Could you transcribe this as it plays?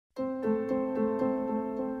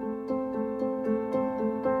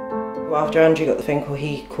After Andrew got the phone call,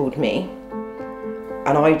 he called me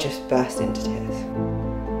and I just burst into tears.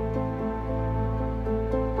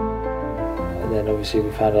 And then obviously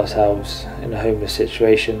we found ourselves in a homeless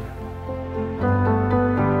situation.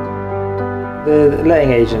 The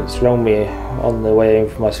letting agents rang me on the way home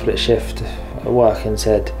from my split shift at work and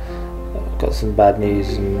said, "I've got some bad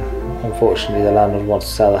news, and unfortunately the landlord wants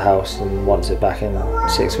to sell the house and wants it back in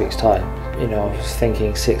 6 weeks' time." You know, I was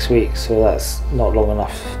thinking 6 weeks, well that's not long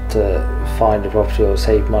enough to find a property or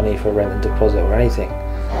save money for rent and deposit or anything.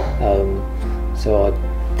 So I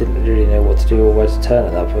didn't really know what to do or where to turn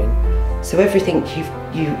at that point. So everything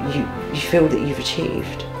you feel that you've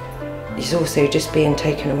achieved is also just being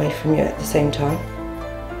taken away from you at the same time.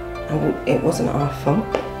 And it wasn't our fault.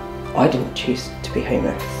 I didn't choose to be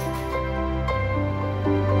homeless.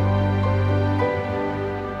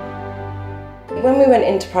 When we went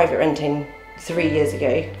into private renting 3 years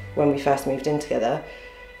ago, when we first moved in together,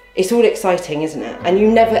 it's all exciting, isn't it? And you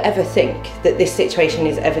never ever think that this situation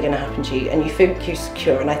is ever going to happen to you, and you feel you're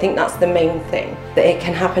secure, and I think that's the main thing, that it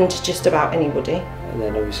can happen to just about anybody. And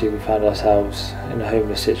then obviously we found ourselves in a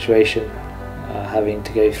homeless situation, having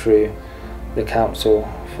to go through the council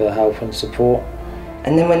for help and support.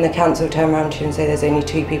 And then when the council turn around to you and say there's only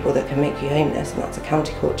 2 people that can make you homeless, and that's a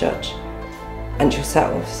county court judge and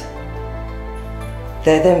yourselves,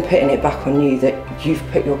 they're then putting it back on you that you've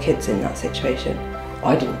put your kids in that situation.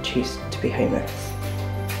 I didn't choose to be homeless.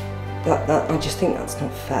 I just think that's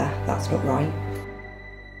not fair, that's not right.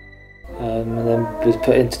 And then was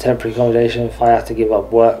put into temporary accommodation. If I had to give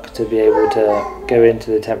up work to be able to go into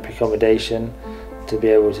the temporary accommodation, to be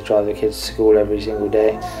able to drive the kids to school every single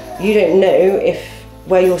day. You don't know if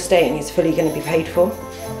where you're staying is fully going to be paid for,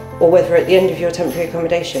 or whether at the end of your temporary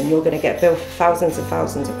accommodation you're going to get billed for thousands and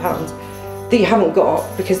thousands of pounds that you haven't got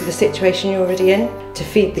because of the situation you're already in. To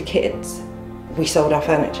feed the kids, we sold our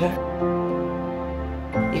furniture.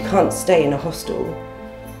 You can't stay in a hostel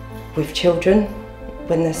with children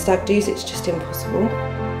when there's stag do's, it's just impossible.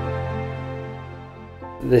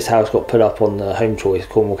 This house got put up on the Home Choice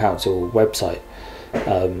Cornwall Council website.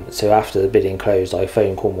 So after the bidding closed, I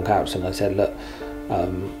phoned Cornwall Council and I said, look,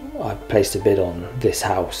 I placed a bid on this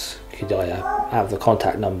house. Could I have the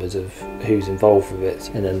contact numbers of who's involved with it?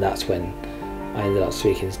 And then that's when I ended up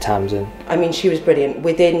speaking to Tamsin. I mean, she was brilliant.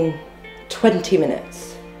 Within 20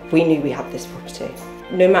 minutes, we knew we had this property.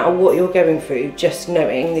 No matter what you're going through, just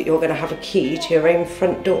knowing that you're going to have a key to your own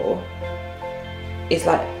front door is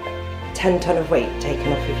like 10 ton of weight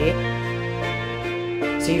taken off of you.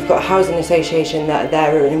 So you've got a housing association that are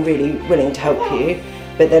there and really willing to help you,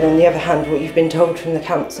 but then on the other hand, what you've been told from the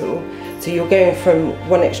council, so you're going from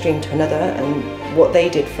one extreme to another, and what they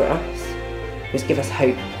did for us was give us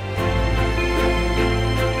hope.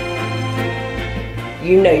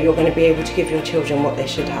 You know you're going to be able to give your children what they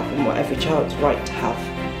should have and what every child's right to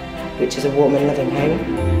have, which is a warm and loving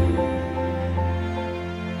home.